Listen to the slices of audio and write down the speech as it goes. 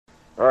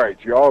All right,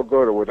 you all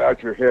go to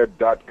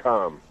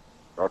withoutyourhead.com.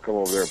 I'll come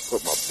over there and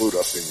put my boot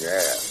up in your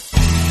ass.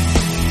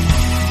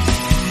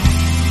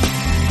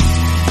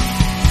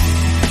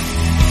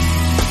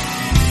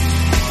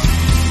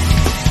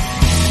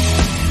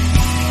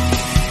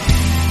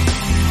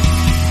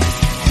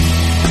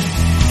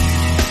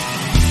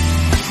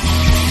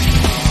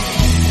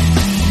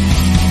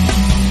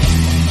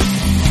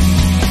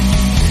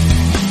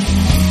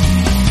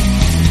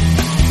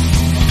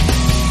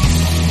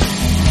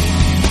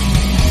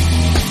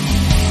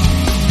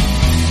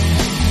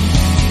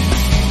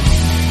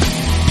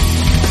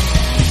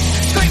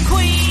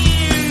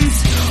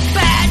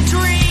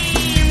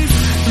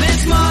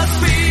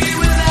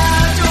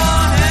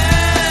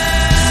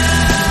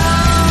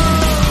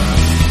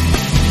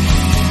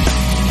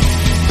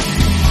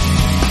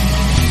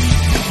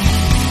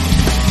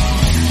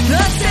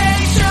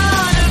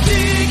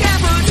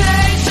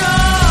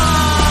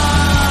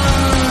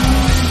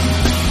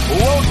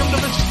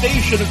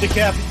 Of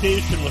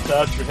Decapitation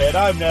Without Your Head.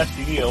 I'm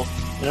Nasty Neil,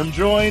 and I'm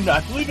joined,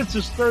 I believe it's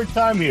his third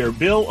time here,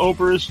 Bill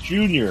Oberst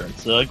Jr.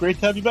 It's great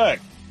to have you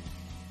back.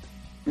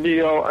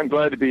 Neil, I'm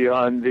glad to be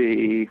on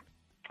the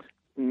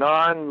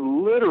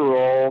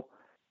non-literal,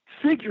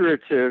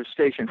 figurative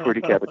station for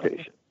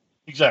decapitation.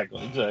 Exactly.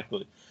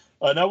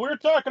 Now, we're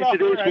talking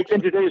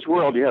in today's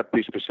world, you have to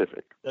be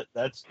specific.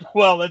 That's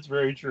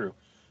very true.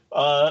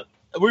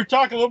 We're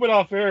talking a little bit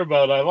off air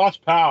about I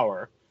lost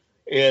power.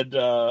 And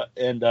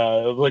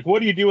like,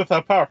 what do you do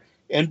without power?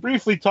 And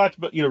briefly talked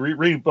about,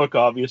 reading a book,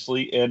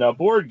 obviously, and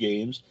board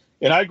games.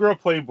 And I grew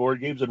up playing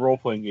board games and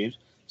role-playing games.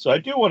 So I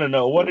do want to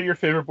know, what are your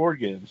favorite board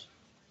games?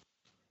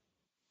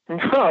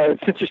 Oh,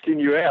 it's interesting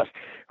you ask.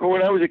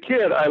 When I was a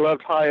kid, I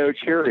loved Hi-Yo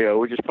Cheerio,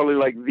 which is probably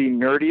like the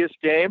nerdiest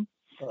game.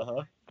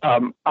 Uh-huh.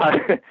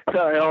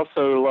 I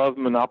also love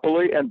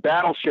Monopoly, and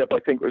Battleship, I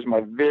think, was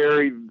my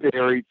very,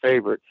 very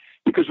favorite.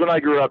 Because when I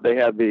grew up, they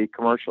had the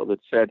commercial that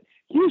said,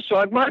 "You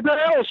sunk my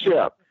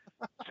battleship."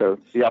 So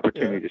the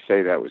opportunity to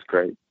say that was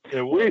great.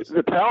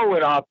 The power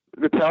went off.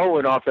 The power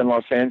went off in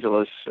Los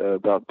Angeles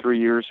about 3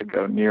 years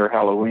ago near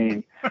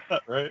Halloween,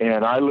 right.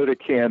 And I lit a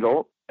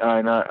candle.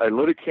 And I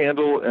lit a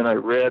candle, and I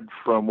read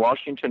from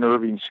Washington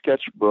Irving's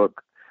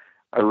sketchbook.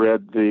 I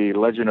read The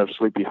Legend of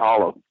Sleepy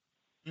Hollow,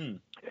 and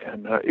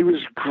it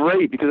was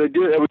great because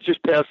I was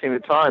just passing the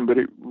time, but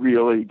it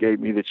really gave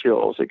me the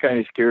chills. It kind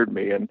of scared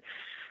me, and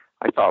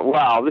I thought,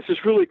 wow, this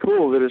is really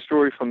cool that a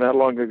story from that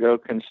long ago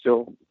can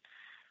still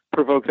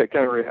provoke that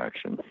kind of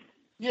reaction.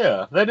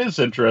 Yeah, that is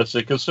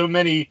interesting because so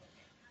many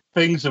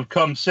things have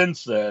come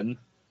since then.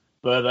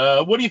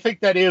 But what do you think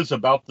that is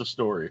about the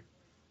story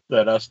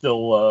that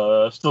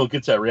still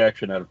gets that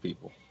reaction out of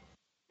people?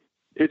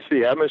 It's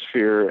the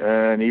atmosphere,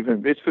 and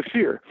even it's the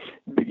fear.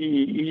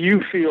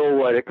 You feel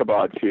what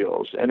Ichabod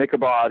feels, and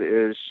Ichabod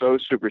is so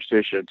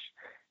superstitious.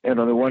 And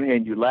on the one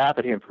hand, you laugh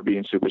at him for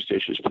being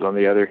superstitious, but on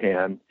the other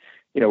hand,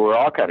 we're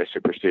all kind of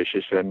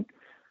superstitious. And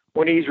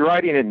when he's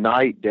riding at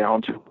night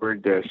down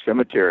toward the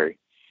cemetery,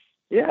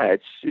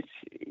 it's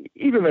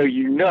even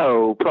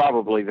though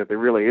probably that there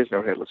really is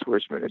no headless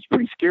horseman, it's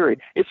pretty scary.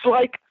 It's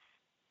like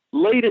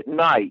late at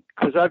night,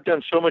 because I've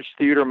done so much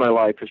theater in my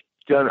life. I've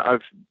done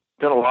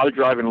a lot of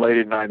driving late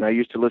at night, and I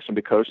used to listen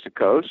to Coast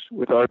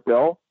with Art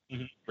Bell.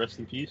 Mm-hmm. Rest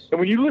in peace.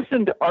 And when you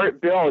listen to Art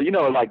Bell,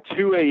 like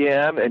 2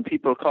 a.m. and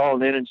people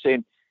calling in and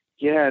saying,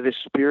 "Yeah, this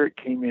spirit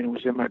came in and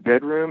was in my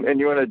bedroom," and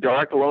you're on a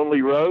dark,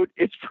 lonely road,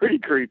 it's pretty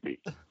creepy.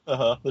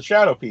 The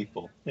shadow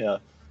people. Yeah.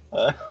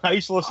 I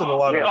used to listen to a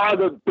lot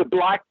of the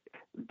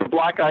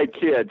black-eyed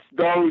kids.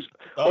 Those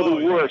are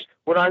the worst.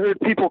 When I heard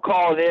people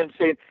calling in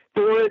saying,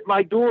 "They were at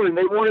my door and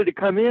they wanted to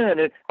come in,"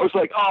 and I was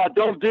like, "Oh,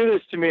 don't do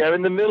this to me. I'm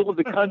in the middle of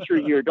the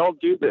country here.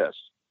 Don't do this."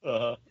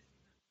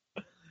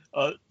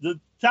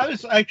 That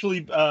is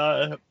actually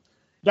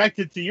back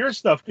to your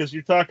stuff, because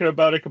you're talking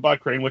about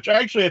Ichabod Crane, which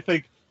I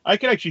think I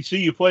can actually see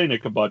you playing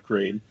Ichabod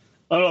Crane.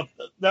 I don't know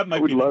if that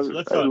might be. I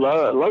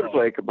love to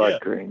play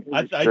Ichabod Crane.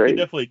 I can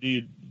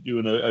definitely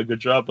doing a good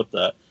job with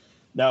that.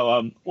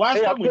 Now,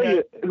 last time we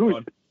had.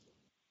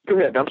 Go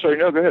ahead. I'm sorry.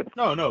 No, go ahead.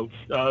 No.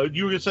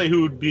 You were going to say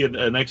who would be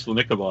an excellent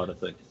Ichabod, I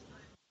think.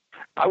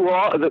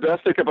 Well, the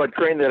best Ichabod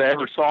Crane that I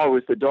ever saw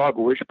was the dog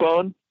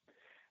Wishbone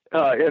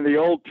in the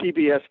old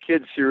PBS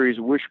Kids series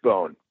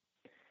Wishbone.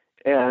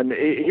 And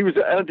he was.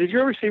 Did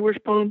you ever see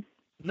Wishbone?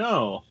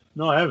 No,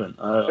 I haven't.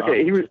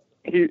 Okay,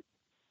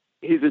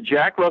 he's a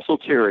Jack Russell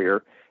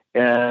Terrier,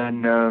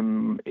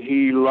 and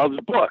he loves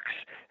books.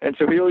 And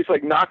so he always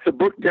knocks a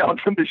book down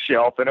from the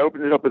shelf and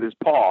opens it up with his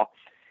paw.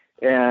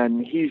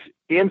 And he's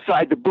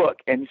inside the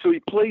book. And so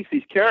he plays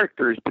these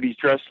characters, but he's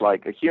dressed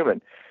like a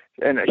human.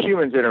 And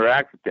humans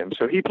interact with him.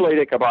 So he played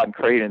Ichabod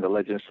Crane in The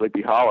Legend of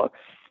Sleepy Hollow.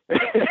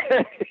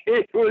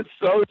 He was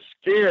so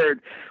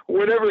scared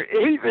whenever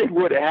anything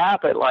would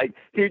happen.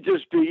 He'd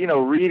just be,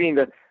 reading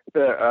the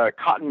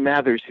Cotton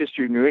Mather's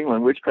History of New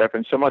England Witchcraft,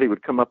 and somebody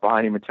would come up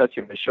behind him and touch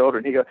him on the shoulder,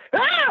 and he'd go,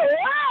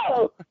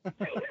 "Oh!"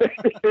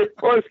 It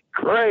was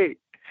great.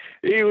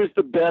 He was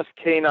the best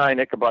canine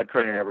Ichabod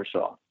Crane I ever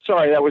saw.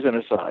 Sorry, that was an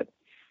aside.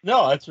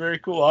 No, that's very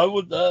cool. I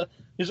would,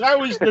 because I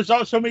always there's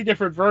so many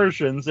different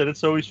versions, and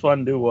it's always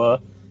fun to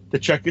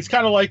check. It's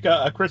kind of like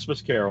a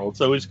Christmas Carol.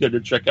 It's always good to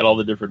check out all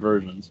the different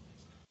versions.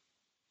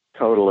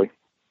 Totally.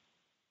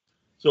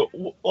 So,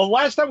 well,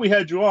 last time we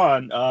had you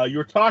on, you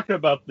were talking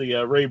about the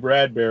Ray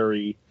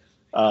Bradbury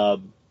uh,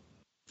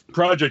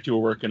 project you were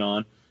working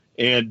on,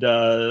 and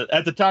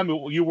at the time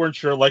you weren't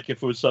sure, like,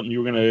 if it was something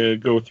you were going to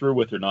go through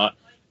with or not.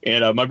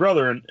 And my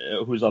brother,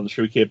 who's on the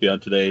show, he can't be on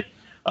today.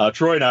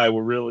 Troy and I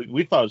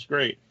we thought it was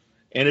great,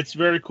 and it's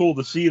very cool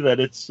to see that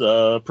it's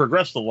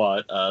progressed a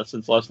lot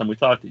since last time we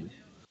talked to you.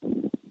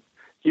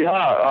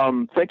 Yeah,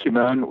 thank you,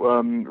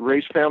 man.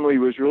 Ray's family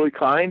was really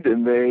kind,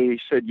 and they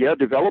said, yeah,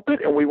 develop it,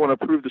 and we want to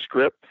approve the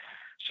script.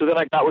 So then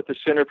I got with the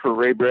Center for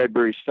Ray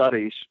Bradbury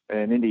Studies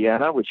in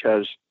Indiana, which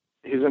has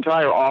his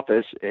entire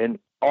office and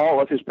all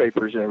of his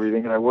papers and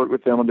everything, and I worked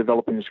with them on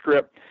developing the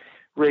script.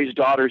 Ray's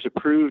daughters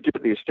approved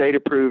it, the estate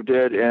approved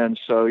it, and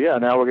so, yeah,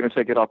 now we're going to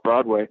take it off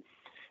Broadway.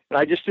 And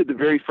I just did the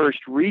very first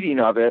reading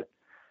of it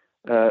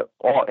in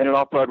an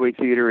off-Broadway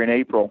theater in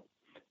April.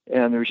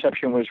 And the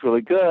reception was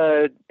really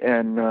good.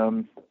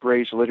 And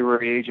Ray's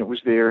literary agent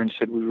was there and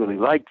said, we really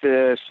like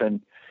this.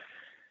 And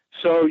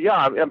so, yeah,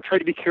 I'm trying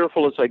to be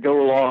careful as I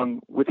go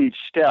along with each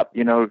step,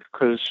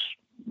 because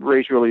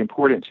Ray's really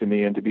important to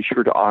me, and to be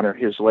sure to honor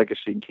his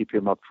legacy and keep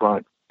him up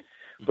front.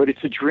 But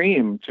it's a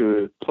dream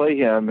to play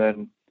him.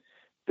 And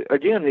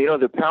again,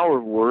 the power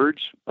of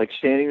words, like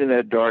standing in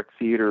that dark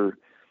theater,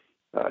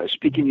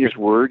 speaking his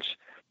words.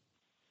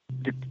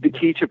 The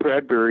key to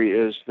Bradbury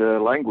is the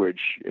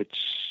language. It's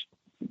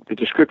the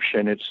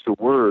description. It's the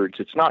words.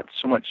 It's not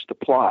so much the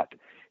plot.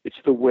 It's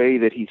the way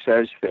that he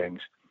says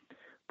things.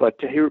 But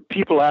to hear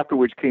people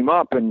afterwards came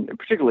up, and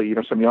particularly,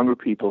 some younger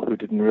people who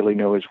didn't really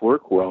know his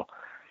work well,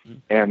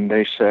 and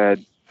they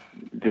said,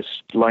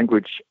 this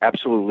language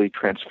absolutely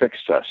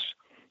transfixed us.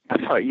 I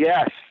thought,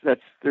 yes,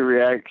 that's the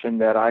reaction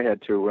that I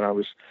had to when I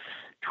was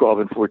 12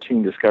 and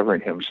 14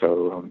 discovering him.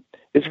 So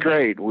it's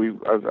great.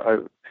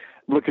 I'm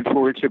looking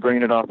forward to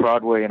bringing it off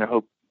Broadway, and I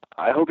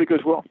hope it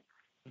goes well.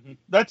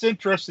 That's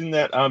interesting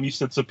that you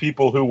said some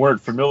people who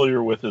weren't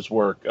familiar with his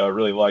work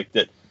really liked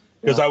it,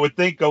 because I would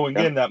think going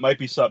in that might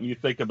be something you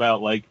think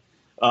about, like,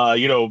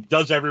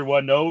 does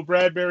everyone know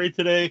Bradbury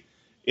today?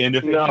 And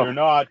if they're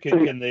not,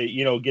 can they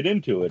get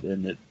into it?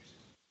 And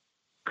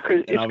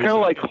it's kind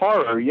of like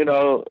horror,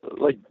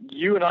 like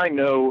you and I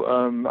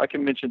know, I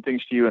can mention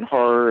things to you in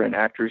horror and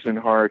actors in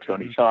horror,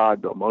 Tony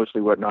Todd, Bill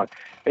Moseley, whatnot.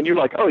 And you're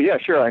like, oh yeah,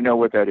 sure. I know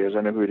what that is.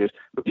 I know who it is.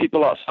 But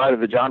people outside of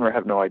the genre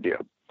have no idea.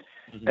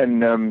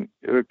 And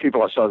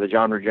people outside of the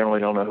genre generally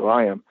don't know who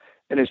I am.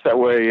 And it's that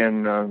way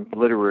in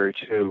literary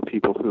too.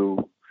 People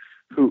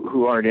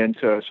who aren't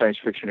into science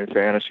fiction and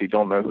fantasy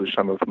don't know who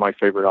some of my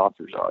favorite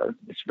authors are.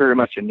 It's very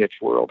much a niche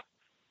world.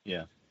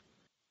 Yeah.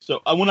 So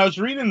when I was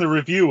reading the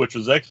review, which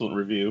was an excellent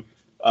review,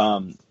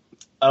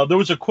 there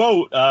was a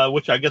quote,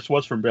 which I guess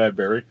was from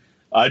Bradbury.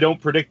 I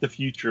don't predict the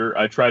future.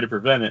 I try to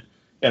prevent it.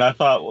 And I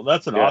thought, well,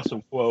 that's an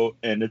awesome quote.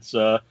 And it's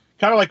kind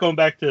of like going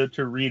back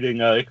to reading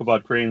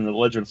Ichabod Crane and the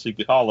Legend of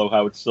Sleepy Hollow,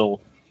 how it still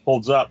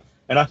holds up.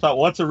 And I thought,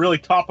 well, that's a really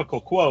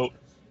topical quote.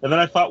 And then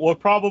I thought, well, it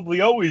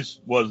probably always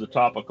was a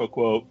topical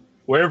quote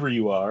wherever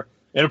you are.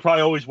 And it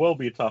probably always will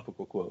be a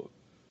topical quote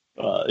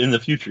in the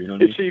future. You know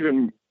what I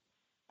mean?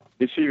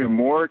 It's even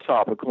more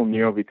topical,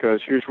 Neil,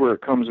 because here's where it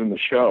comes in the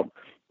show.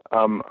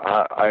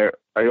 I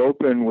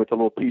open with a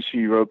little piece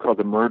he wrote called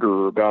 "The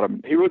Murderer" about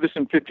him. He wrote this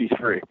in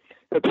 '53,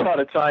 about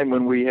a time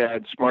when we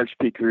had smart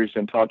speakers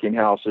and talking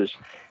houses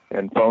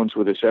and phones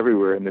with us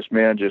everywhere, and this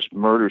man just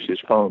murders his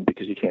phone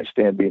because he can't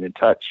stand being in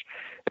touch.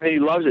 And he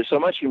loves it so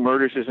much he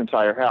murders his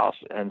entire house,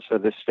 and so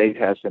this state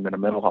has him in a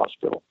mental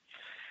hospital.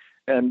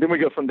 And then we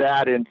go from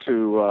that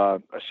into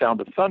A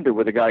Sound of Thunder,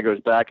 where the guy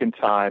goes back in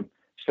time,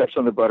 steps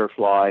on the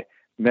butterfly,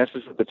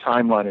 messes with the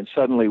timeline, and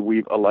suddenly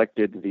we've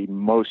elected the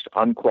most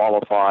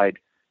unqualified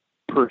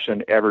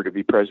person ever to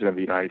be president of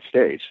the United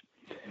States.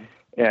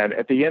 And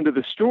at the end of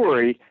the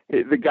story,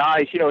 the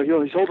guy, he's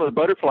holding the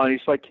butterfly, and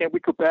he's like, can't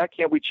we go back?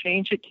 Can't we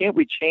change it? Can't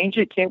we change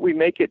it? Can't we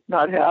make it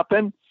not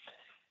happen?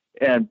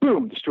 And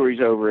boom, the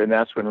story's over. And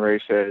that's when Ray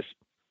says,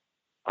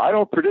 I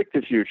don't predict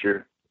the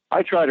future.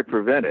 I try to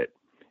prevent it.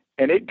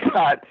 And it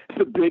got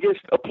the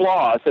biggest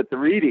applause at the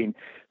reading,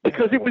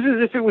 because it was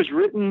as if it was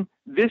written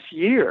this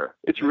year.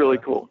 It's really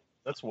cool.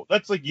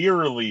 That's like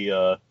eerily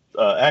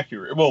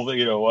accurate.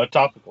 Well,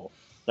 topical.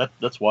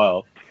 That's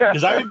wild.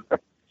 Because I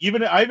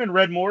even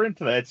read more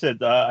into that. It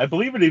said I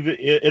believe it even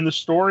in the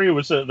story it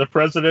was the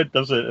president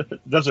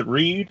doesn't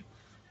read,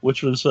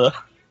 which was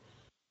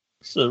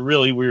it's a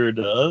really weird.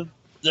 For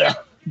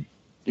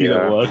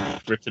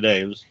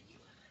today. It was.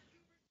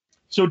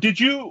 So did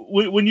you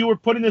when you were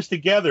putting this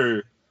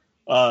together?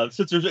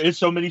 Since there's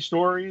so many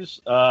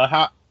stories,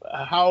 how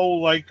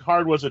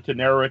hard was it to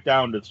narrow it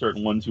down to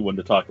certain ones you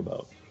wanted to talk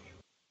about?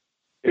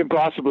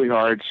 Impossibly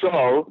hard.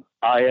 So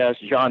I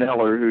asked John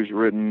Eller,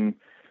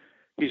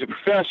 he's a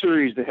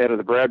professor, he's the head of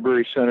the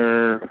Bradbury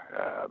Center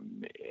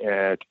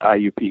at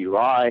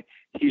IUPUI.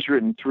 He's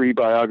written 3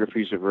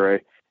 biographies of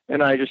Ray.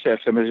 And I just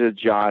asked him, I said,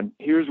 John,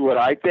 here's what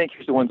I think.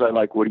 Here's the ones I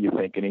like. What do you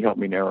think? And he helped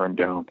me narrow them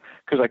down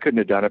because I couldn't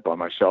have done it by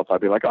myself. I'd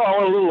be like, oh, I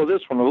want a little of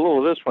this one, a little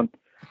of this one.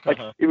 Like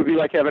It would be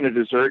like having a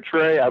dessert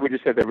tray. I would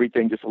just have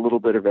everything, just a little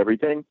bit of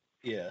everything.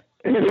 Yeah.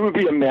 And it would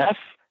be a mess.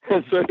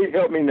 And so he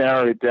helped me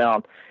narrow it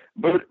down.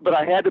 But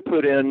I had to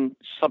put in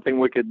Something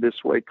Wicked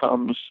This Way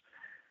Comes.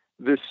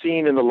 This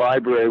scene in the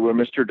library where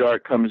Mr.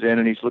 Dark comes in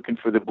and he's looking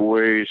for the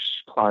boys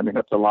climbing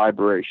up the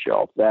library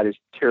shelf. That is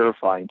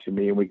terrifying to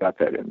me, and we got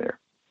that in there.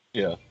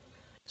 Yeah.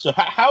 So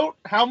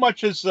how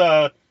much has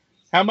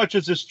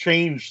this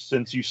changed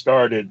since you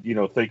started,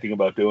 thinking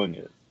about doing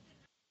it?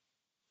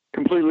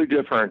 Completely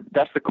different.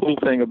 That's the cool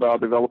thing about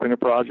developing a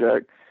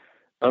project.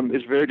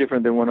 It's very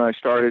different than when I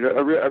started.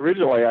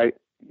 Originally,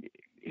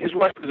 his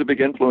wife was a big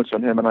influence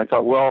on him, and I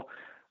thought, well,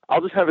 I'll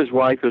just have his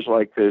wife as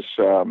like this.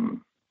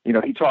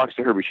 He talks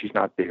to her, but she's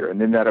not there. And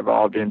then that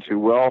evolved into,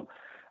 well,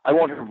 I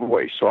want her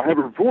voice. So I have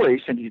her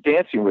voice, and he's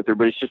dancing with her,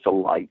 but it's just a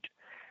light.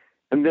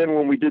 And then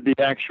when we did the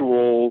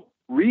actual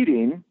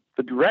reading,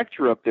 the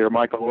director up there,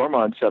 Michael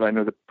Ormond, said, I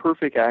know the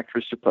perfect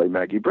actress to play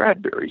Maggie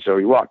Bradbury,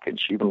 Zoe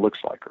Watkins. She even looks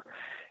like her.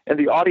 And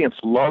the audience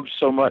loved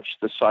so much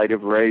the sight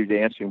of Ray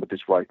dancing with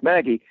his wife,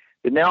 Maggie,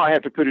 that now I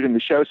have to put it in the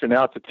show, so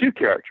now it's a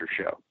two-character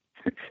show.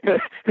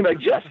 And I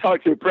just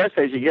talked to a press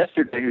agent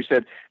yesterday who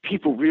said,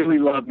 people really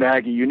love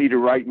Maggie. You need to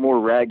write more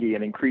Raggy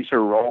and increase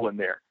her role in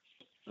there.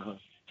 Uh-huh.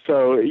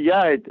 So,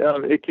 yeah,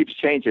 it keeps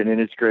changing, and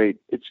it's great.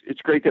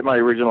 It's great that my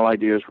original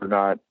ideas were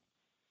not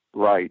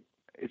right.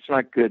 It's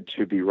not good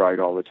to be right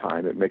all the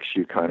time. It makes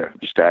you kind of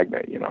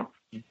stagnate, Now,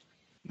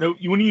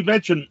 when you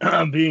mentioned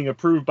being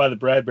approved by the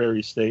Bradbury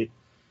estate,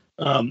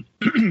 how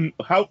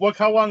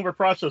long of a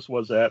process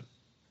was that?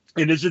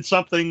 And is it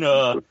something?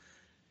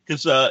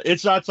 Because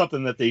it's not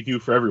something that they do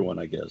for everyone,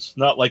 I guess.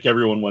 Not like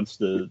everyone wants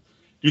to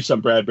do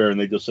some Bradbury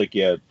and they just like,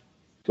 yeah,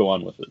 go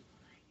on with it.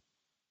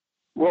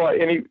 Well,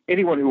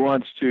 anyone who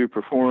wants to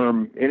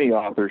perform any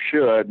author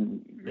should.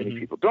 Many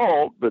people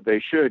don't, but they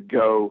should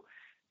go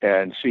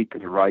and seek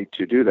the right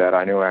to do that.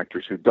 I know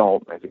actors who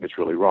don't. I think it's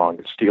really wrong.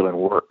 It's stealing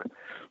work.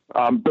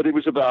 But it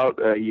was about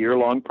a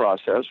year-long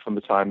process from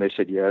the time they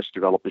said yes,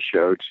 develop the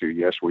show, to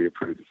yes, we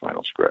approve the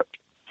final script.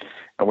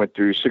 I went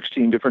through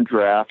 16 different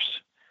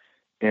drafts,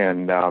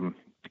 and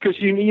because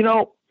you've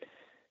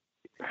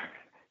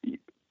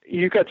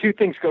got two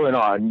things going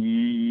on.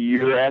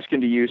 You're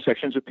asking to use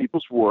sections of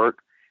people's work,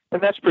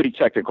 and that's pretty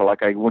technical.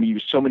 Like, I want to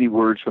use so many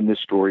words from this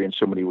story and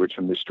so many words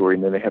from this story,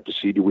 and then they have to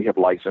see, do we have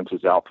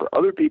licenses out for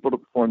other people to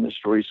perform this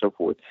story, so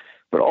forth.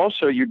 But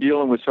also, you're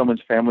dealing with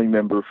someone's family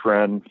member,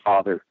 friend,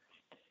 father,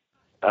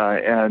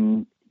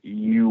 and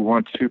you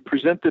want to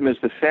present them as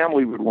the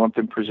family would want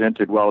them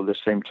presented, while at the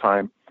same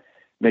time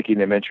making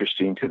them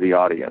interesting to the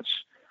audience.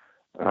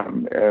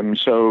 And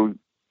so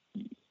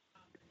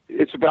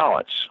it's a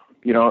balance.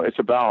 It's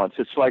a balance.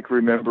 It's like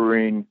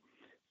remembering,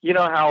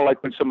 how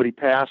like when somebody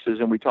passes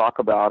and we talk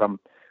about them,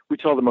 we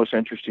tell the most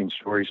interesting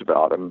stories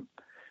about them.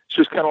 It's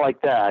just kind of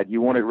like that.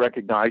 You want it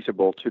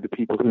recognizable to the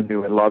people who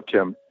knew and loved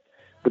him,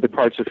 but the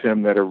parts of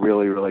him that are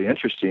really, really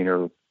interesting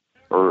or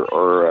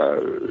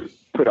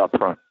put up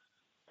front.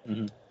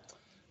 Mm-hmm.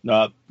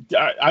 No,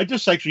 I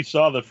just actually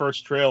saw the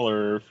first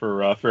trailer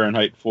for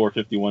Fahrenheit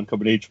 451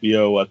 coming to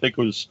HBO. I think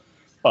it was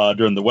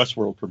during the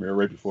Westworld premiere,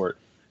 right before it.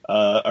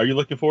 Are you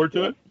looking forward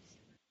to it?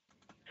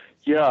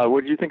 Yeah.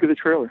 What did you think of the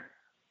trailer?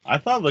 I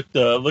thought it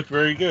looked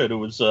very good. It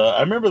was. I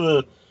remember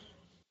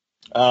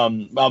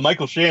the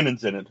Michael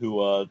Shannon's in it.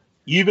 Who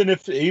even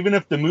if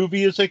the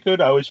movie is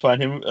good, I always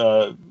find him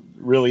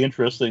really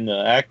interesting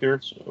actor.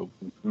 So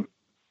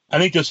I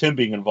think just him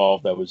being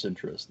involved, I was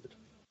interested.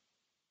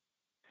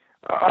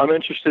 I'm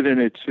interested in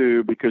it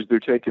too, because they're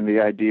taking the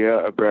idea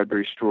of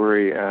Bradbury's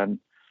story and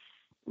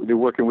they're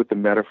working with the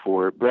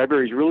metaphor.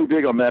 Bradbury's really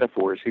big on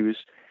metaphors.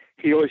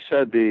 He always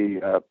said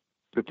the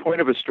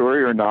point of a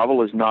story or a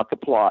novel is not the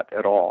plot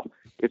at all.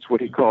 It's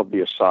what he called the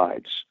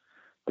asides.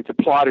 Like, the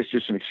plot is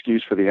just an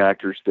excuse for the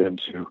actors then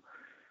to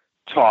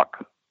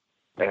talk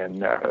and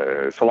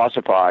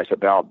philosophize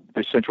about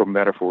the central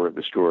metaphor of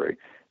the story.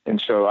 And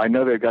so I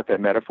know they've got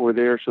that metaphor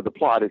there. So the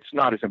plot, it's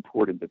not as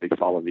important that they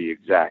follow the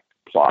exact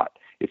plot.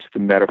 It's the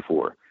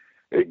metaphor.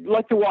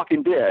 Like The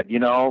Walking Dead,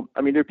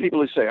 I mean, there are people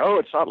who say, oh,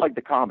 it's not like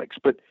the comics,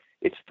 but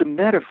it's the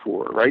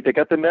metaphor, right? They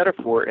got the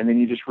metaphor, and then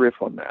you just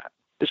riff on that.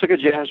 It's like a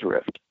jazz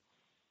riff.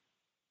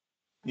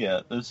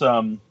 Yeah, there's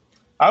I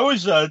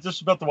always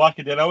just about The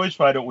Walking Dead. I always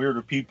find it weird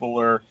when people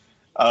are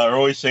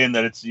always saying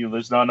that it's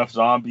there's not enough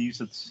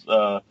zombies.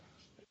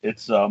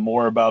 It's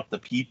more about the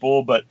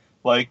people. But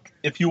like,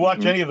 if you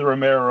watch any of the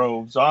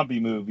Romero zombie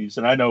movies,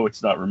 and I know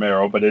it's not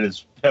Romero, but it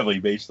is heavily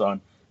based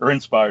on or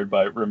inspired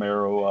by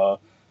Romero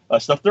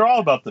stuff. They're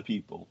all about the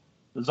people.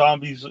 The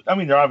zombies, I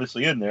mean, they're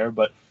obviously in there,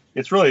 but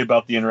it's really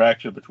about the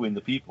interaction between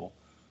the people.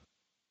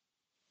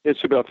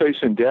 It's about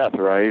facing death,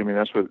 right? I mean,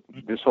 that's what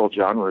this whole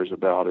genre is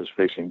about, is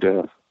facing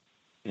death.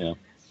 Yeah.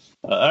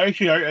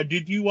 Actually,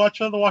 did you watch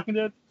The Walking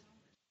Dead?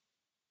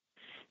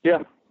 Yeah,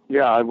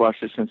 I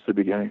watched it since the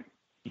beginning.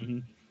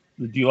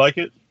 Mm-hmm. Do you like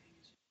it?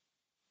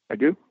 I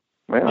do.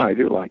 Yeah, I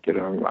do like it.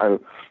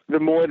 The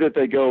more that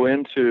they go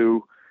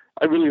into,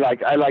 I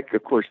like,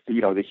 of course,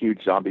 the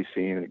huge zombie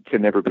scene. It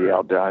can never be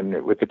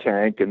outdone with the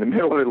tank in the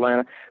middle of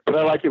Atlanta. But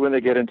I like it when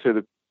they get into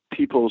the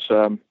people's.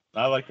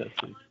 I like that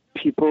too.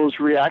 People's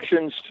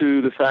reactions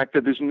to the fact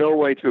that there's no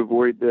way to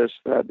avoid this,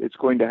 that it's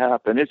going to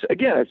happen. It's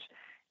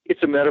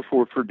a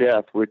metaphor for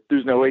death.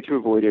 There's no way to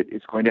avoid it.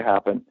 It's going to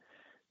happen.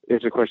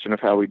 It's a question of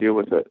how we deal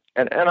with it.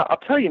 And I'll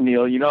tell you,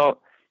 Neil,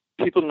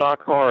 people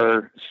knock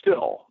horror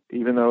still,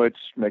 even though it's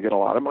making a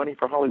lot of money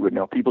for Hollywood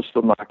now. People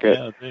still knock it.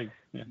 Yeah, big.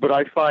 Yeah. But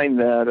I find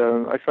that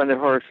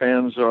horror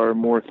fans are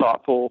more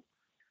thoughtful,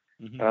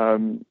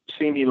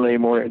 seemingly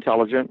more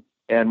intelligent,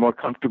 and more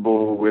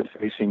comfortable with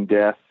facing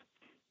death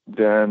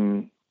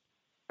than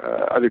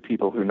other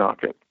people who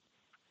knock it.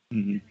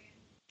 Mm-hmm.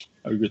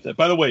 I agree with that.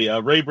 By the way,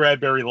 Ray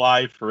Bradbury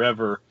Live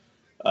Forever,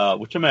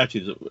 which I'm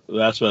actually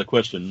asked a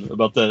question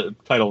about the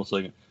title in a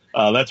second.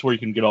 That's where you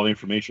can get all the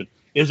information.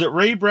 Is it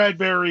Ray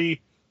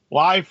Bradbury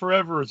Live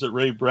Forever, or is it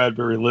Ray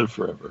Bradbury Live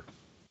Forever?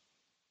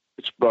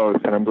 It's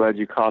both, and I'm glad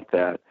you caught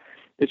that.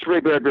 It's Ray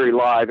Bradbury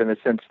Live in the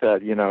sense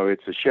that,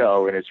 it's a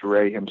show and it's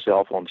Ray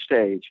himself on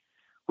stage,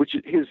 which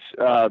his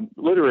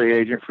literary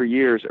agent for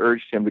years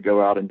urged him to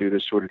go out and do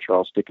this sort of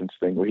Charles Dickens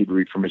thing where he'd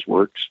read from his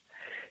works.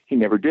 He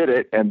never did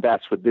it, and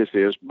that's what this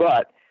is.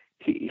 But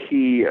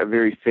he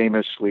very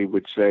famously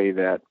would say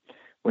that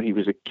when he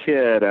was a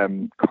kid,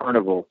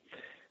 Carnival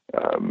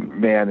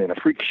man in a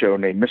freak show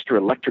named Mr.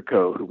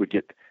 Electrico, who would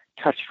get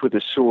touched with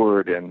a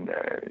sword, and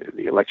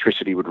the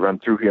electricity would run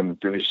through him,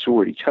 through his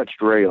sword. He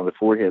touched Ray on the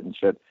forehead and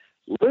said,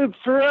 "Live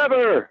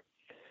forever."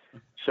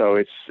 So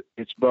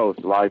it's both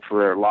Live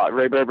Forever,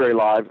 Ray Bradbury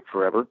Live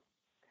Forever,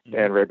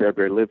 and Ray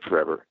Bradbury Live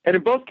Forever. And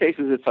in both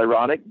cases, it's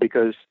ironic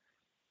because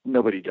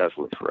nobody does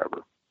live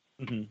forever.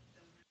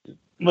 Mm-hmm.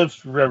 Lives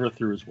forever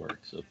through his work.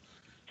 So,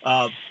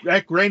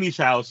 at Granny's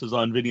House is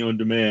on video on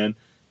demand,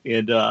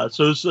 and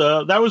so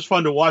that was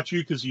fun to watch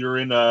you because you're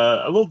in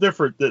a little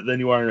different than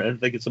you are, I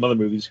think, in some other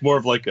movies. More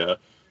of like a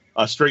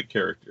straight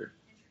character.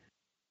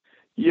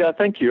 Yeah,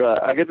 thank you.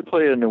 I get to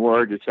play a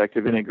noir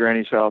detective in at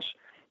Granny's House.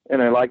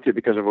 And I liked it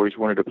because I've always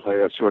wanted to play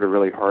that sort of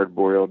really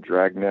hard-boiled,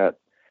 dragnet,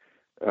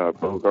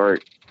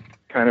 Bogart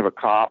kind of a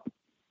cop.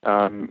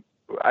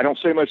 I don't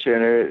say much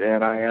in it,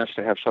 and I asked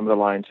to have some of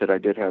the lines that I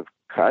did have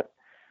cut,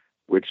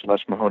 which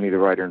Les Mahoney, the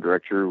writer and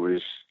director,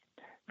 was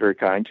very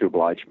kind to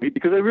oblige me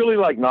because I really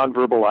like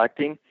nonverbal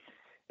acting.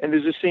 And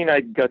there's a scene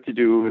I got to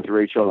do with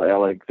Rachel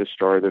Alec, the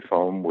star of the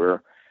film,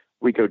 where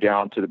we go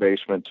down to the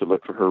basement to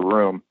look for her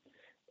room.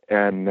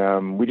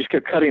 And we just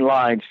kept cutting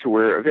lines to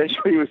where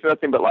eventually it was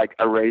nothing but like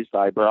a raised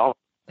eyebrow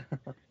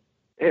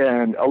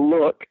and a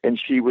look. And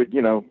she would,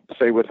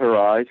 say with her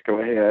eyes, "Go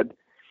ahead."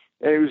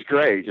 And it was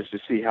great just to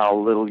see how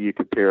little you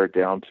could pare it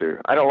down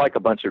to. I don't like a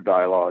bunch of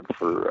dialogue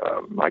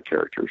for my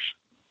characters.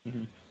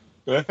 Mm-hmm.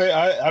 But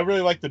I really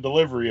like the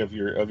delivery of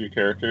your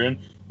character, and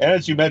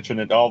as you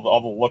mentioned it,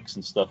 all the looks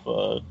and stuff.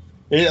 I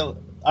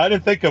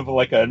didn't think of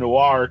like a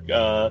noir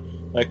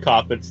like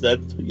cop. That's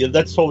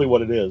totally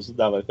what it is.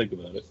 Now that I think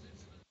about it.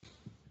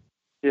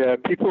 Yeah,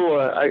 people.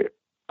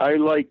 I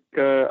like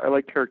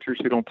characters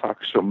who don't talk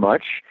so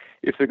much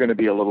if they're going to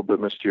be a little bit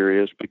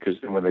mysterious,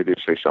 because then when they do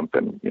say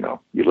something,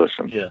 you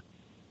listen. Yeah.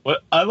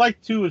 What I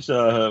like too is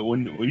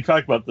when you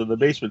talk about the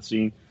basement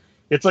scene,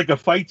 it's like a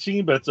fight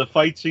scene, but it's a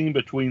fight scene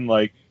between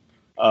like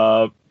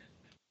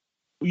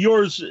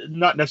yours,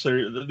 not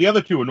necessarily the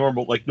other two are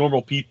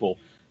normal people.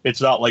 It's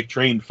not like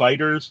trained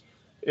fighters,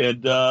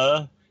 and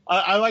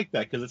I like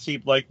that because it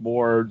seemed like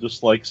more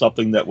just like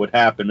something that would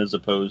happen as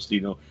opposed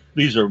to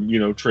these are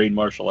trained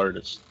martial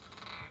artists.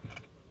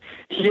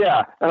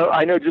 Yeah,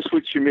 I know just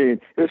what you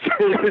mean.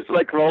 It's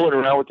like rolling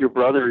around with your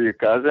brother or your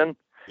cousin.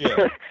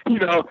 Yeah.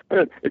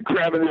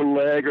 Grabbing their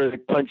leg or they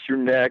punch your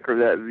neck or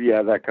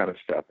that kind of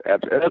stuff.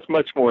 And that's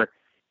much more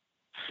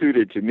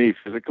suited to me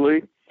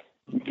physically,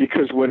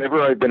 because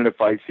whenever I've been in a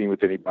fight scene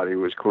with anybody who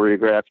was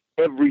choreographed,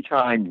 every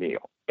time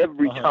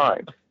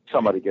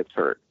somebody gets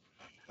hurt.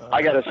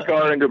 I got a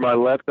scar under my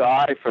left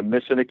eye from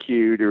missing a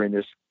cue during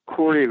this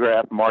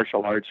choreographed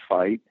martial arts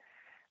fight,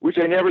 which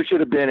I never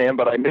should have been in,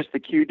 but I missed the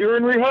cue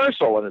during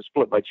rehearsal and it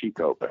split my cheek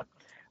open.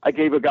 I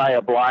gave a guy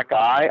a black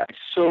eye. I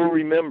so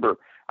remember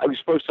I was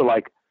supposed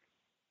to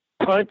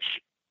punch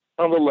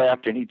on the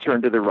left and he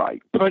turned to the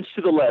right. Punch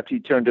to the left, he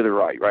turned to the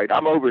right, right?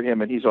 I'm over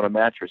him and he's on a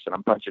mattress and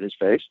I'm punching his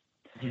face.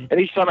 Mm-hmm.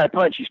 And each time I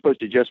punch, he's supposed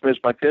to just miss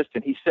my fist.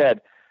 And he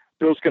said,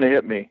 "Bill's going to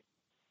hit me.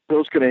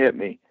 Bill's going to hit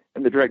me."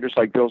 And the director's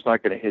like, "Bill's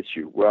not going to hit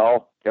you."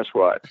 Well, guess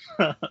what?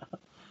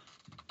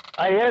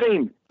 I hit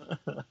him.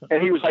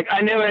 And he was like,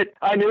 "I knew it.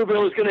 I knew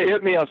Bill was going to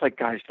hit me." I was like,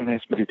 "Guys, don't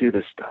ask me to do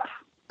this stuff."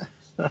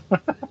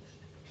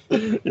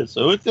 Yeah,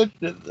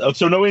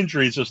 so no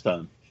injuries this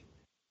time.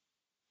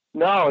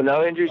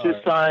 No injuries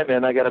this time,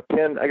 and I got a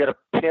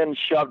pin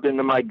shoved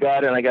into my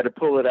gut, and I got to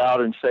pull it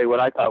out and say what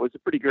I thought was a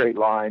pretty great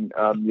line.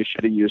 You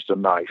should have used a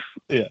knife.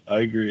 Yeah, I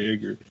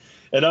agree.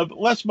 And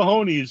Les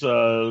Mahoney's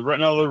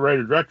another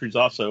writer-director, is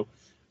also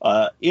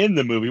in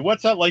the movie.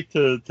 What's that like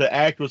to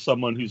act with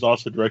someone who's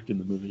also directing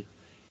the movie?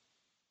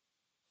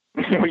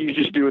 You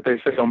just do what they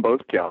say on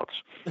both counts.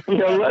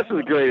 Les is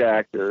a great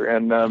actor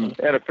and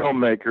a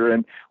filmmaker.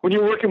 And when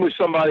you're working with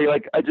somebody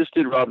like I just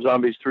did Rob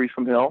Zombie's 3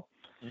 from Hell,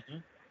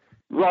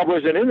 Rob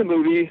wasn't in the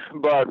movie,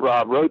 but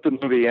Rob wrote the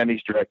movie and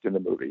he's directing the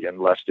movie, and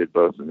Les did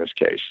both in this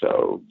case.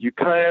 So you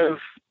kind of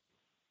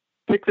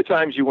pick the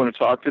times you want to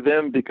talk to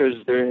them because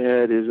their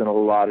head is in a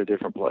lot of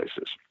different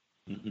places.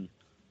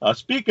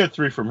 Speaking of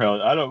 3 from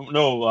Hell, I don't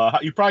know.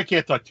 You probably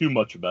can't talk too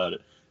much about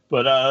it,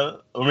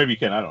 but or maybe you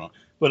can. I don't know.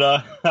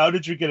 But how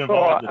did you get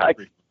involved in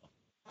 3?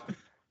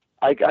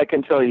 I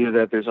can tell you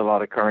that there's a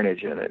lot of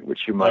carnage in it,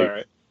 which you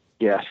might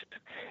guess.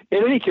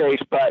 In any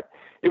case, but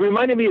it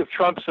reminded me of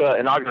Trump's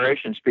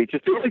inauguration speech.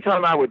 It's the only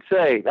time I would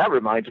say that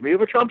reminds me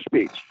of a Trump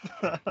speech.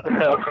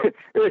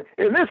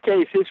 In this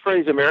case, his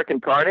phrase "American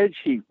carnage,"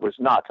 he was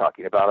not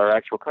talking about our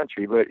actual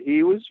country, but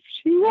he was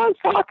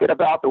talking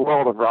about the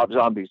world of Rob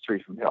Zombie's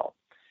 3 from Hell.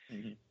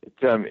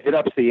 It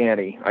ups the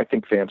ante. I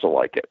think fans will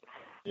like it.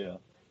 Yeah.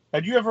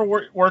 Had you ever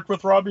worked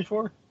with Rob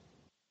before?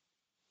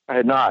 I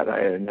had not,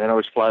 and I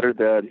was flattered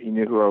that he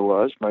knew who I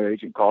was. My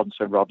agent called and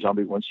said, "Rob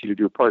Zombie wants you to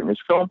do a part in his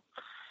film.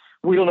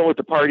 We don't know what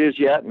the part is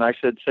yet," and I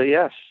said, "Say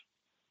yes."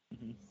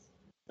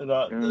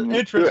 And,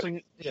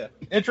 interesting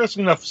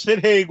enough, Sid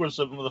Haig was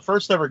the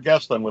first ever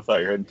guest on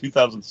Without Your Head in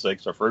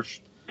 2006. Our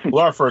first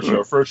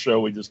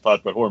show. We just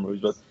talked about horror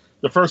movies, but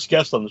the first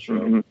guest on the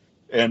show,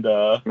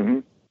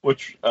 and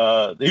which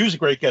he was a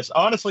great guest.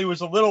 Honestly, it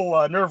was a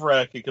little nerve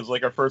wracking because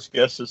like our first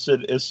guest is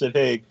Sid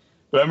Haig.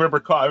 But I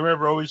remember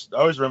always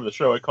remember the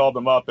show. I called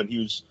him up and he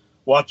was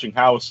watching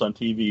House on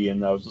TV,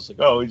 and I was just like,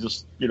 oh, he's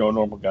just a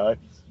normal guy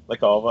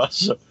like all of us.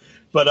 So,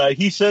 but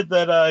he said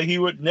that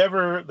there would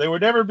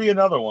never be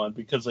another one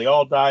because they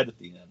all died at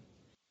the end.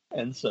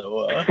 And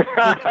so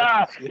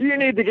you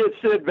need to get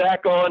Sid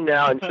back on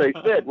now and say,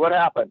 Sid, what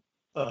happened?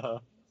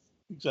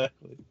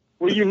 Exactly.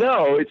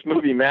 Well, it's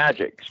movie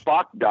magic.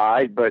 Spock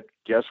died, but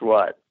guess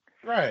what?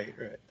 Right.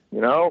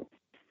 But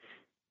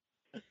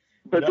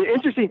the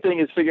interesting thing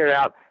is figuring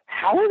out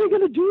how are they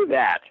going to do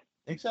that?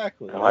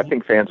 Exactly. I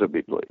think fans will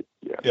be pleased.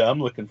 Yeah, I'm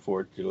looking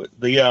forward to it.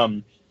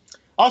 The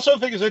also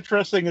thing is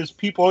interesting is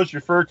people always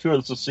refer to it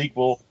as a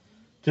sequel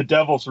to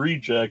Devil's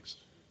Rejects,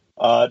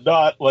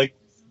 not like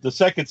the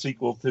second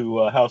sequel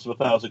to House of a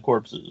Thousand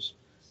Corpses.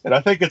 And I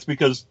think it's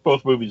because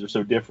both movies are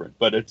so different.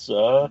 But it's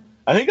I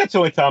think that's the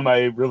only time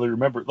I really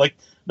remember. Like,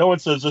 no one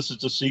says this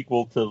is a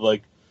sequel to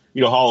like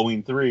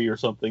Halloween 3 or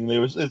something.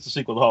 It's a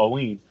sequel to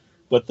Halloween,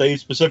 but they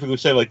specifically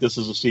say like this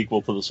is a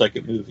sequel to the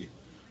second movie.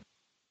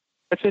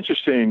 That's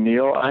interesting,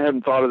 Neil. I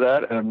hadn't thought of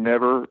that, and I've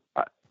never,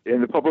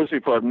 in the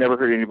publicity part, I've never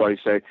heard anybody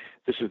say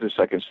this is the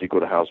second sequel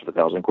to House of a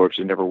Thousand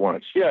Corpses. Never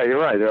once. Yeah,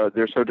 you're right.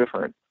 They're so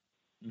different.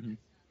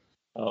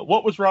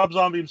 What was Rob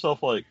Zombie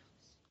himself like?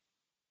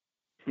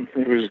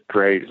 It was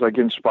great. It's like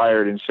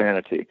inspired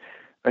insanity.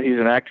 He's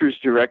an actor's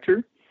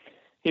director.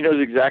 He knows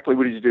exactly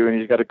what he's doing.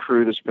 He's got a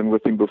crew that's been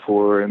with him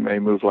before, and they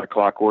move like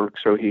clockwork,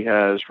 so he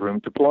has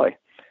room to play.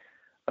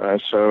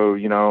 So,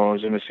 I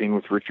was in a scene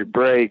with Richard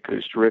Brake,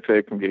 who's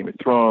terrific from Game of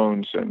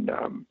Thrones, and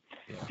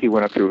he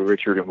went up to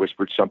Richard and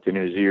whispered something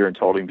in his ear and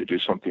told him to do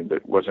something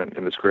that wasn't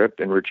in the script,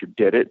 and Richard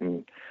did it,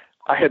 and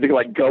I had to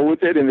go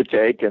with it in the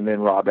take, and then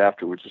Rob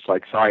afterwards was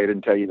like, sorry, I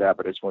didn't tell you that,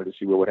 but I just wanted to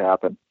see what would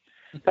happen.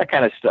 That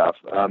kind of stuff.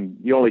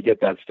 You only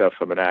get that stuff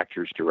from an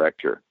actor's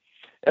director.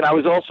 And I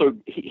was also,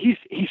 he's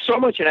so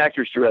much an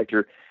actor's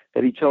director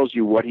that he tells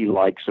you what he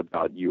likes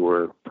about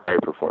your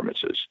prior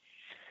performances.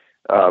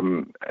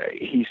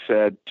 He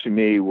said to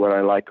me, what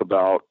I like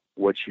about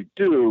what you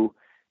do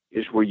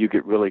is where you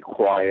get really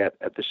quiet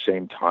at the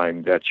same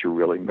time that you're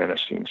really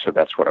menacing. So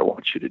that's what I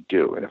want you to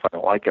do. And if I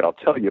don't like it, I'll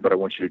tell you, but I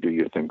want you to do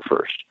your thing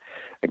first.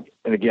 And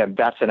again,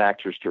 that's an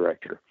actor's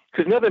director.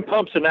 Because nothing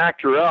pumps an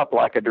actor up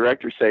like a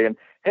director saying,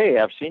 hey,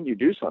 I've seen you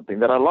do something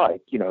that I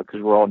like,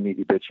 because we're all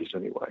needy bitches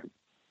anyway.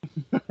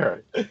 All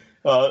right.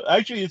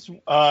 Actually, it's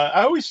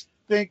I always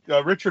think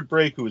Richard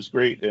Brake, who was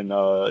great in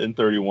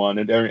 31,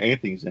 and Aaron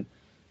Anthony's in,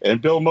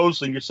 and Bill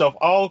Moseley and yourself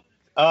all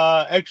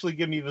actually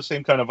give me the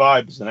same kind of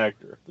vibe as an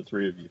actor, the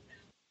three of you.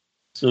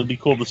 So it'd be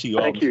cool to see you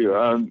all. Thank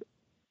you.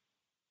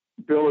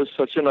 Bill is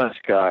such a nice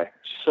guy,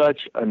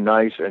 such a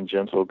nice and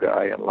gentle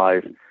guy in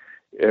life.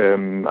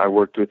 I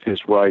worked with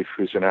his wife,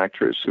 who's an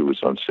actress, who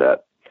was on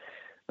set.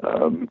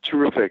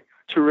 Terrific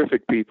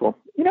people.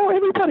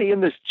 Everybody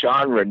in this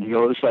genre,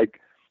 is like,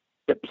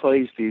 that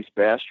plays these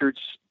bastards,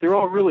 they're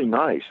all really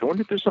nice. I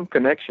wonder if there's some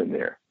connection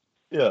there.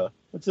 Yeah,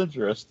 that's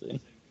interesting.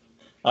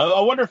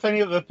 I wonder if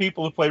any of the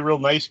people who play real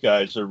nice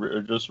guys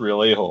are just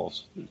real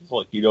a-holes. It's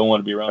like you don't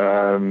want to be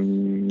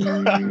around.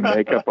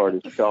 Makeup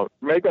artists tell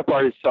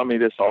me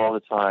this all the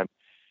time.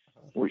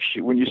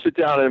 When you sit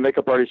down in a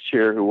makeup artist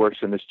chair who works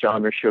in this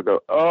genre, she'll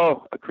go,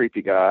 oh, a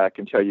creepy guy. I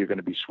can tell you're going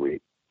to be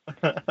sweet.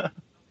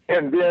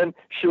 And then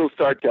she'll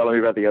start telling me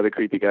about the other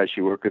creepy guys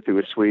she worked with who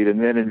was sweet.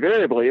 And then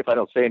invariably, if I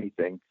don't say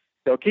anything,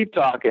 they'll keep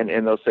talking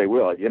and they'll say,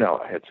 well, I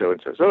had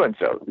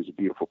so-and-so who's a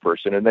beautiful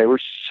person. And they were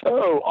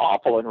so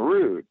awful and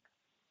rude.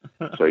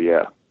 So,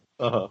 yeah.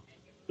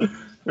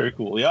 Very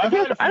cool. Yeah,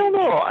 I don't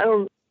know. I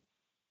don't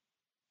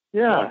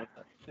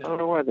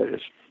know why that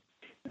is.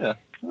 Yeah,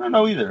 I don't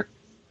know either.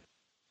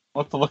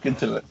 I'll have to look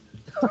into it.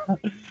 But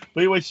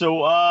anyway,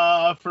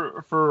 so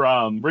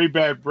for Ray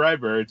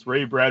Bradbury, it's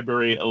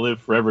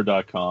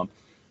RayBradburyLiveForever.com.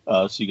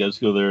 So you guys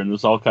go there, and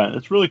there's all kind.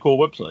 It's a really cool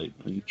website.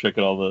 You check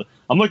out all the.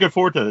 I'm looking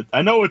forward to it.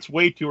 I know it's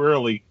way too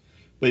early,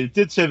 but it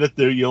did say that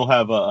you'll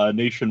have a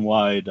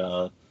nationwide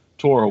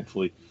tour,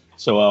 hopefully.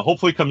 So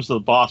hopefully it comes to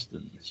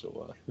Boston.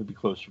 So it'll be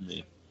close for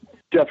me.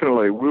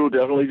 Definitely. We'll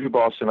definitely do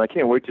Boston. I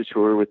can't wait to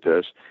tour with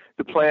this.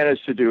 The plan is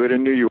to do it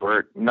in New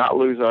York, not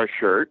lose our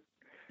shirt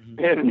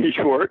in New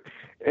York,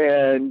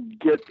 and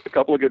get a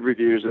couple of good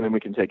reviews, and then we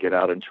can take it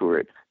out and tour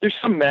it. There's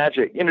some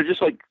magic,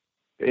 just like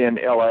in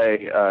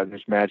L.A.,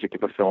 there's magic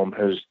if a film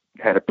has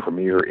had a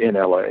premiere in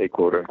L.A.,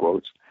 quote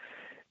unquote.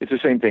 It's the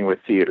same thing with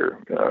theater.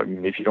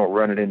 If you don't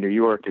run it in New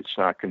York, it's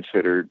not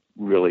considered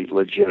really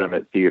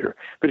legitimate theater.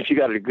 But if you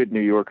got a good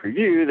New York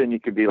review, then you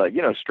could be like,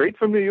 straight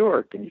from New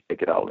York, and you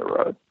take it out on the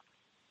road.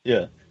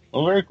 Yeah.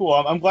 Well, very cool.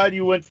 I'm glad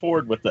you went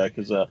forward with that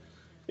because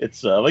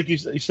it's like you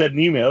said in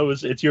email,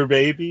 it's your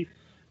baby,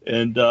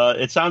 and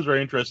it sounds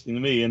very interesting to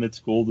me, and it's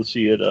cool to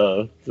see it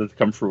to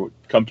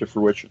come to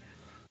fruition.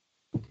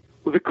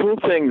 Well, the cool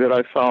thing that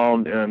I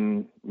found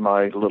in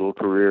my little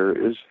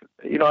career is,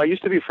 I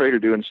used to be afraid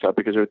of doing stuff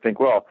because I would think,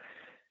 well,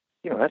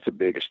 that's a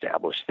big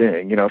established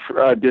thing.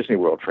 For Disney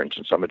World, for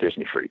instance, I'm a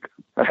Disney freak.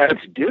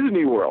 It's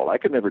Disney World. I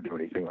could never do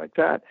anything like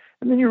that.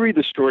 And then you read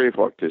the story of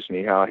Walt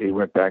Disney, how he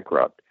went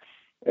bankrupt,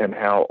 and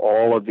how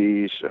all of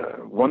these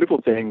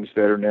wonderful things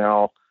that are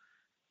now,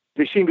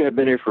 they seem to have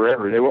been here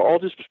forever. They were all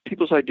just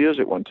people's ideas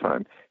at one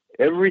time.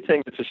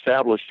 Everything that's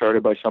established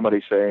started by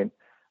somebody saying,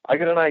 I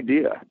got an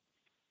idea.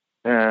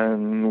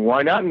 And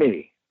why not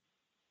me?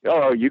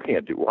 Oh, you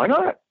can't do it. Why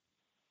not?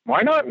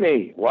 Why not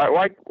me?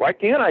 Why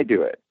can't I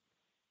do it?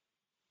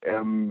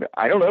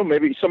 I don't know.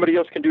 Maybe somebody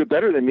else can do it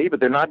better than me, but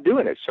they're not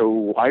doing it. So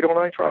why don't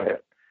I try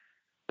it?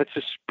 That's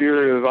the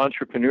spirit of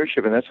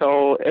entrepreneurship, and that's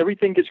how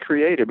everything gets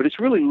created. But it's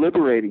really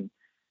liberating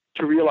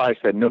to realize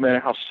that no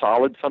matter how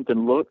solid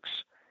something looks,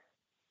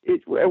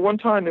 at one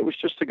time it was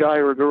just a guy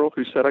or a girl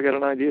who said, I got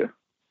an idea.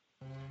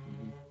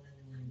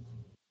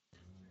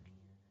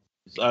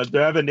 I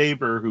have a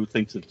neighbor who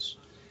thinks it's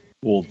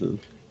cool to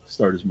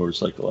start his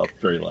motorcycle up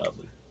very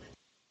loudly.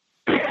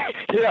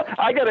 Yeah,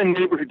 I got a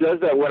neighbor who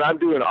does that when I'm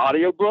doing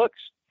audiobooks.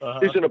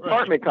 There's an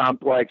apartment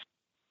complex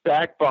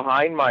back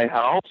behind my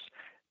house,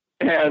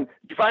 and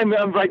if I'm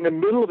right in the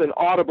middle of an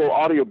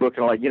audiobook,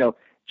 and I'm like,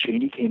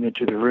 Cheney came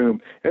into the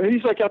room, and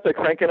he's like out there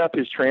cranking up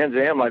his Trans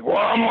Am, like,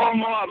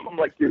 Mom. I'm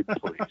like, dude,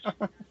 please.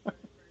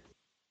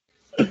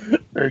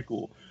 Very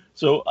cool.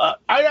 So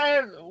I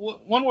have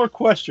one more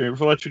question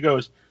before I let you go.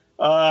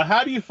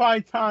 How do you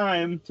find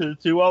time to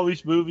do all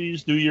these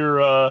movies, do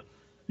your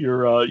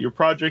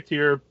project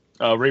here,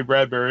 Ray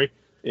Bradbury,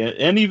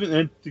 and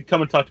even to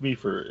come and talk to me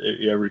for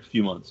every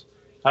few months?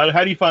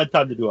 How do you find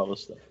time to do all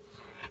this stuff?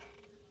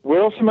 What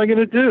else am I going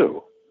to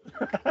do?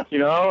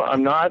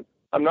 I'm not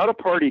a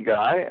party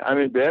guy. I'm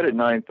in bed at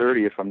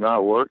 9:30 if I'm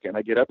not working.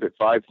 I get up at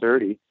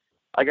 5:30.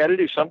 I got to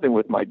do something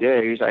with my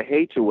days. I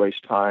hate to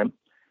waste time,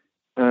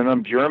 and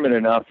I'm German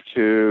enough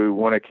to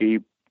want to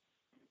keep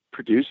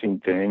producing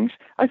things.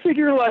 I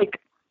figure, like,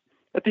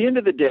 at the end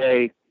of the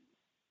day,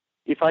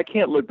 if I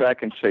can't look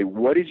back and say,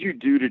 what did you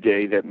do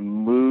today that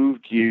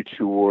moved you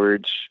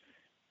towards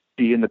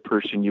being the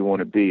person you want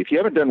to be? If you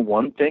haven't done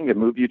one thing that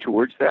moved you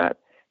towards that,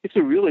 it's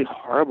a really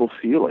horrible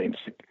feeling.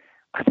 It's like,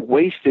 I've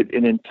wasted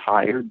an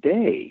entire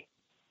day.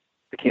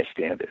 I can't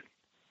stand it.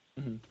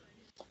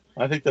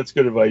 Mm-hmm. I think that's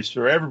good advice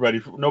for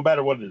everybody, no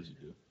matter what it is you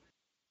do.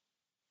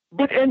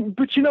 But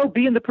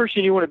being the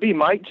person you want to be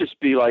might just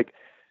be like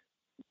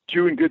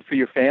doing good for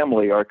your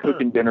family, or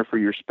cooking dinner for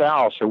your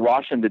spouse, or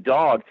washing the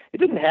dog. It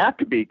doesn't have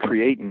to be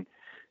creating,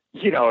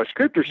 a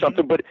script or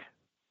something. But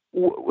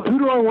who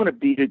do I want to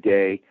be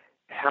today?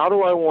 How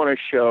do I want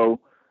to show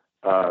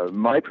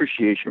my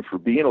appreciation for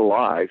being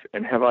alive?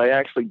 And have I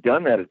actually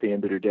done that at the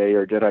end of the day,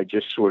 or did I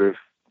just sort of,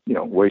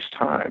 waste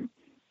time?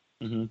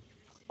 Mm-hmm.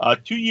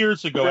 2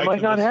 years ago, I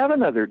might not have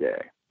another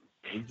day.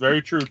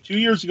 Very true. 2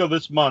 years ago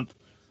this month,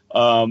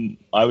 I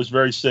was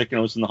very sick and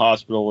I was in the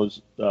hospital.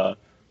 It was,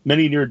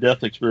 many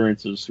near-death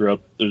experiences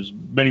throughout. There's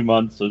many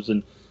months. I was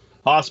in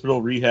hospital,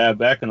 rehab,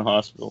 back in the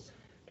hospital,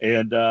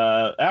 and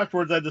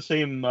afterwards I had the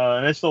same.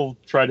 And I still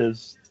try to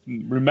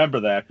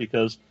remember that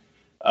because,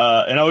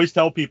 and I always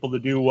tell people to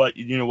do what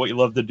you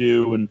love to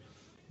do and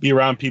be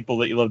around people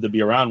that you love to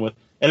be around with.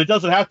 And it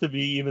doesn't have to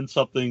be even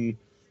something,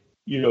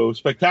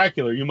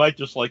 spectacular. You might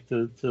just like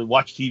to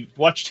watch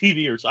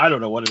TV, or I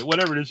don't know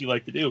whatever it is you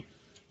like to do.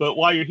 But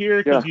while you're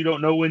here, because you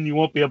don't know when you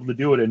won't be able to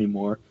do it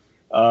anymore,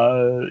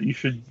 you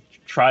should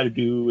try to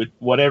do it,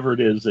 whatever it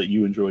is that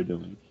you enjoy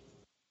doing.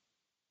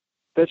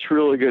 That's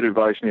really good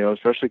advice, Neil,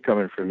 especially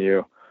coming from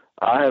you.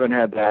 I haven't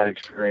had that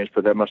experience,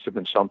 but that must have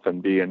been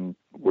something, being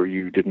where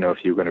you didn't know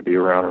if you were going to be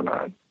around or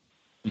not.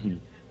 Mm-hmm.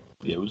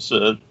 Yeah, it was.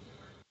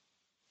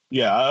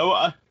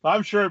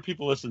 I'm sure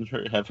people listening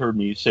have heard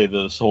me say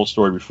this whole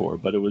story before,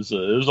 but it was a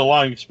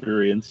long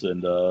experience,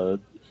 and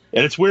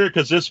it's weird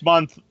because this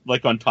month,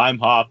 like on Time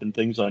Hop and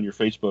things on your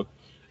Facebook,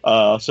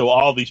 So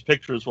all these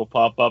pictures will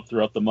pop up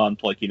throughout the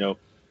month, like 2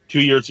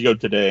 years ago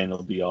today, and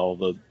it'll be all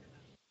the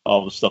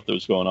stuff that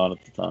was going on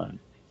at the time.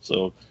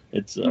 So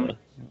it's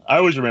I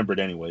always remember it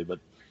anyway, but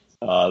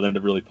then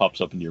it really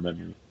pops up into your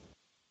memory.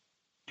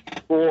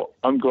 Well,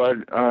 I'm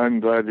glad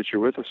that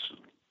you're with us.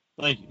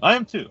 Thank you. I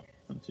am too.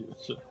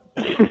 So,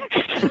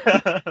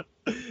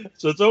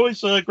 so it's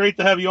always great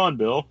to have you on,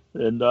 Bill,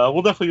 and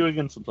we'll definitely do it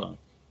again sometime.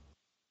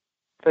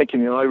 Thank you,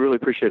 Neil. I really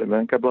appreciate it,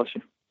 man. God bless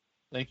you.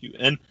 Thank you.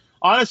 And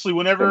honestly,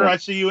 whenever I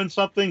see you in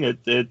something,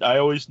 I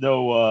always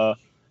know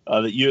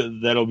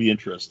that'll be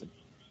interesting.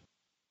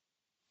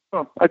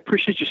 Oh, I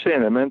appreciate you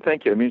saying that, man.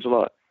 Thank you. It means a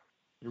lot.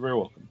 You're very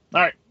welcome.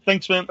 All right.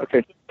 Thanks, man.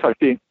 Okay. Talk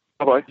to you.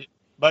 Bye-bye.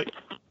 Bye.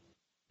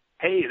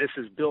 Hey, this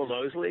is Bill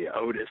Mosley,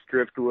 Otis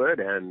Driftwood,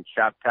 and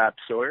Shop Top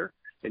Sawyer,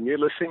 and you're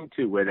listening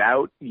to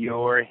Without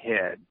Your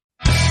Head.